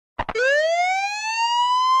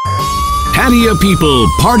Pattaya People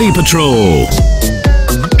Party Patrol.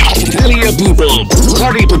 Pattaya People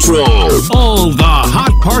Party Patrol. All the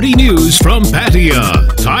hot party news from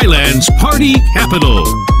Pattaya, Thailand's party capital.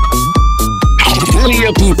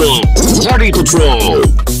 Pattaya People Party Patrol.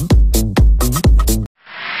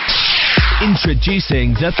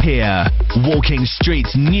 Introducing The Pier, Walking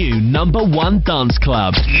Street's new #1 dance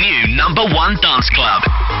club.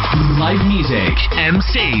 Live music,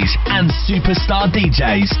 MCs, and superstar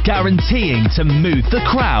DJs guaranteeing to move the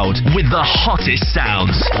crowd with the hottest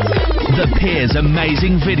sounds. The Pier's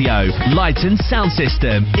amazing video, light and sound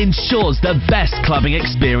system ensures the best clubbing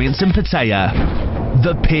experience in Pattaya.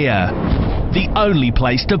 The Pier, the only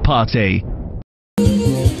place to party.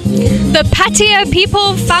 The Pattaya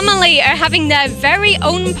People family are having their very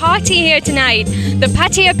own party here tonight. The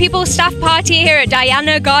Pattaya People staff party here at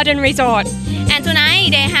Diana Garden Resort. And tonight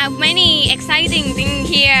they have many exciting things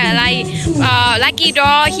here, like lucky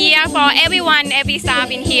draw here for everyone, every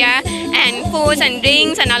staff in here, and foods and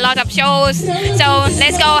drinks and a lot of shows. So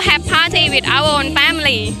let's go have party with our own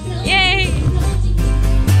family. Yay!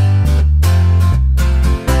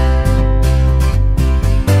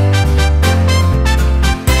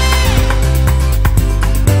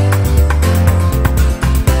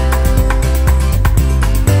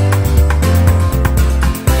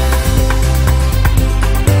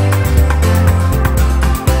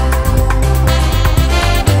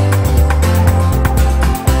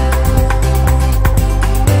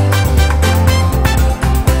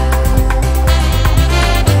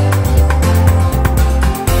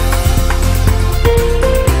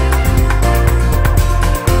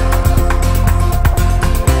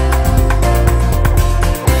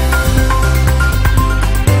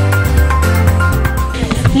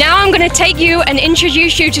 Now I'm going to take you and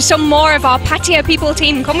introduce you to some more of our Pattaya People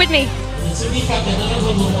team. Come with me.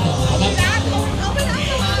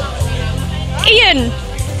 Ian.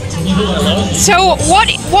 So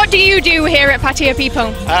what do you do here at Pattaya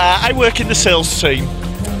People? I work in the sales team.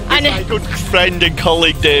 And my good friend and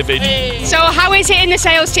colleague David. So how is it in the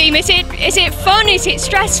sales team? Is it fun? Is it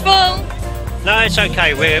stressful? No, it's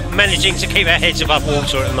okay. We're managing to keep our heads above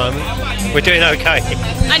water at the moment. We're doing okay.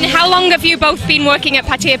 And how long have you both been working at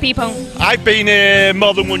Pattaya People? I've been here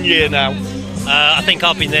more than 1 year now. I think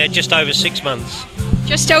I've been there just over 6 months.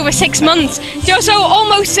 Just over 6 months. So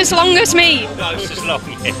almost as long as me. Almost as long,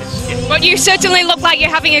 yes. But you certainly look like you're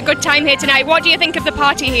having a good time here tonight. What do you think of the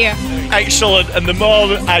party here? Excellent, and the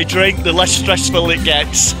more I drink, the less stressful it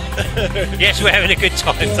gets. Yes, we're having a good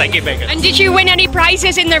time. Thank you, Megan. And did you win any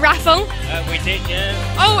prizes in the raffle? We did, yeah.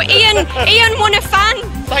 Oh, Ian won a fan.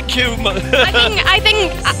 Thank you. I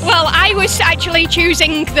think. Well, I was actually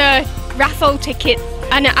choosing the raffle ticket,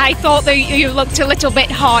 and I thought that you looked a little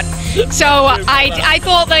bit hot, so I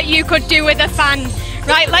thought that you could do with a fan.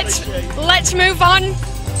 Right, let's move on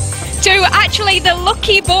to actually the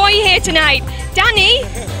lucky boy here tonight. Danny,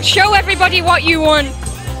 show everybody what you won.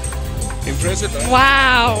 Impressive.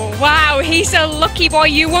 Wow, he's a lucky boy.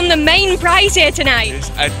 You won the main prize here tonight.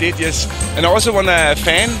 Yes, I did, yes. And I also won a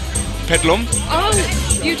fan, Petlum. Oh,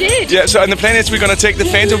 you did? Yeah, so and the plan is we're going to take the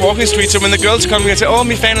fan to Walking Street, so when the girls come, we're going to say, oh,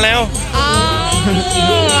 me fan Lao.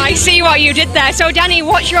 Oh, I see what you did there. So Danny,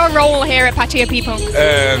 what's your role here at Pattaya People?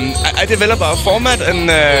 I develop our format and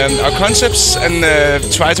our concepts and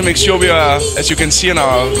try to make sure we are, as you can see in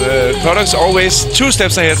our products, always 2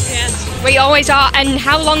 steps ahead. Yes, we always are. And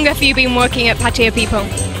how long have you been working at Pattaya People?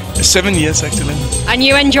 7 years, actually. And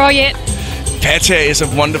you enjoy it? Pattaya is a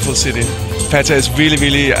wonderful city. Pattaya is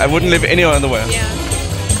really, I wouldn't live anywhere in the world. Yeah.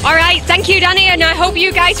 All right, thank you, Danny, and I hope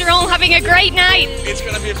you guys are all having a great night. It's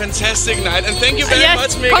going to be a fantastic night, and thank you very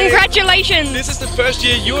much, Megan. Congratulations. This is the first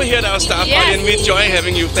year you're here at our staff party, and we enjoy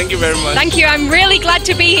having you. Thank you very much. Thank you, I'm really glad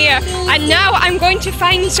to be here. And now I'm going to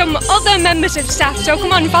find some other members of staff, so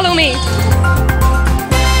come on, follow me.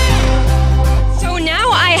 So now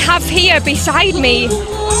I have here beside me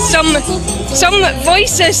some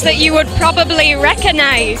voices that you would probably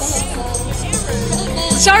recognize.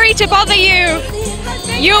 Sorry to bother you.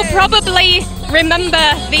 You'll probably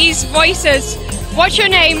remember these voices. What's your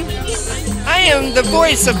name? I am the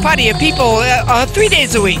voice of Pattaya People 3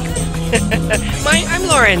 days a week. I'm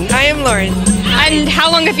Lauren. I am Lauren. And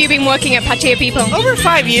how long have you been working at Pattaya People? Over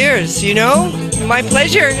 5 years, you know. My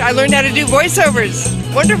pleasure. I learned how to do voiceovers.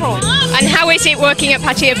 Wonderful. And how is it working at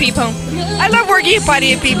Pattaya People? I love working at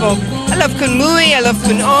Pattaya People. I love Kun Mui, I love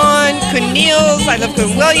Kun On, Kun Niels, I love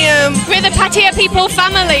Kun William. We're the Pattaya People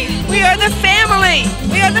family. We are the family.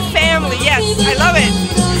 We are the family, yes. I love it.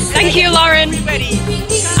 Thank you, Lauren. Everybody.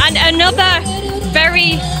 And another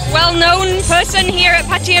very well-known person here at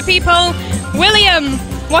Pattaya People, William.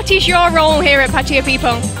 What is your role here at Pattaya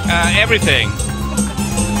People? Everything.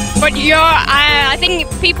 But I think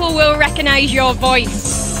people will recognise your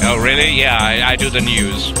voice. Oh, really? Yeah, I do the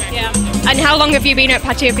news. Yeah. And how long have you been at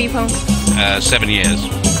Pattaya People? 7 years.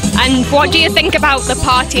 And what do you think about the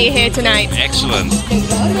party here tonight? Excellent.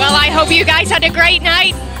 Well, I hope you guys had a great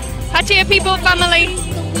night. Pattaya People family.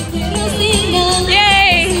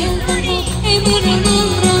 Yay!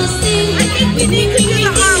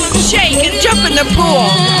 Shake and jump in the pool.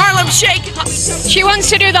 Harlem Shake. She wants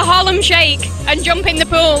to do the Harlem Shake and jump in the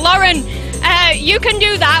pool. Lauren, you can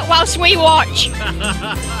do that whilst we watch.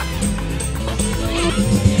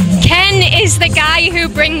 Ken is the guy who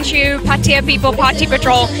brings you Pattaya People Party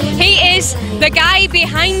Patrol. He is the guy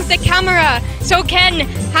behind the camera. So Ken,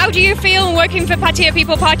 how do you feel working for Pattaya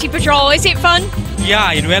People Party Patrol? Is it fun?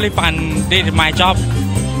 Yeah, it's really fun. This is my job.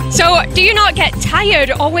 So do you not get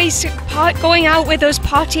tired always going out with us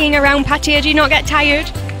partying around Pattaya? Do you not get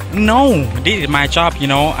tired? No, this is my job, you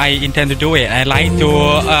know. I intend to do it. I like to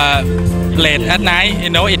late at night, you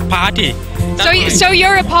know, it party. So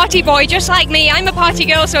you're a party boy, just like me. I'm a party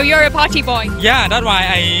girl, so you're a party boy. Yeah, that's why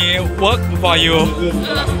I work for you.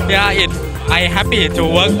 Yeah, I happy to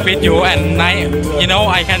work with you, and you know,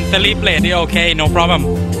 I can celebrate it. Okay, no problem.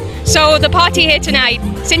 So the party here tonight.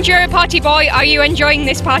 Since you're a party boy, are you enjoying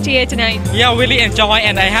this party here tonight? Yeah, really enjoy,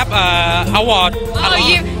 and I have award. Oh,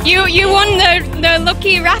 you won the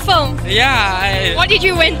lucky raffle. Yeah. What did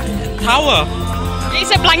you win? Towel.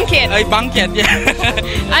 It's a blanket. A blanket, yeah.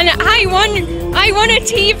 And I won a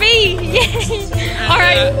TV. Yay! All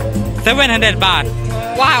right. 700 baht.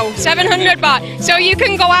 Wow, 700 baht. So you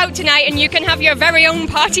can go out tonight and you can have your very own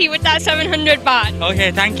party with that 700 baht.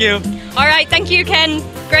 Okay, thank you. All right, thank you, Ken.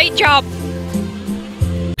 Great job.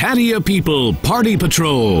 Pattaya People Party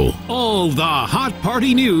Patrol. All the hot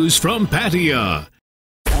party news from Pattaya.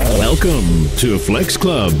 Welcome to Flex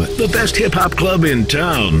Club, the best hip-hop club in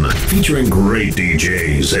town, featuring great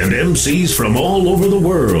DJs and MCs from all over the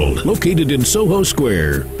world. Located in Soho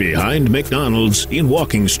Square, behind McDonald's in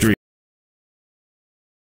Walking Street.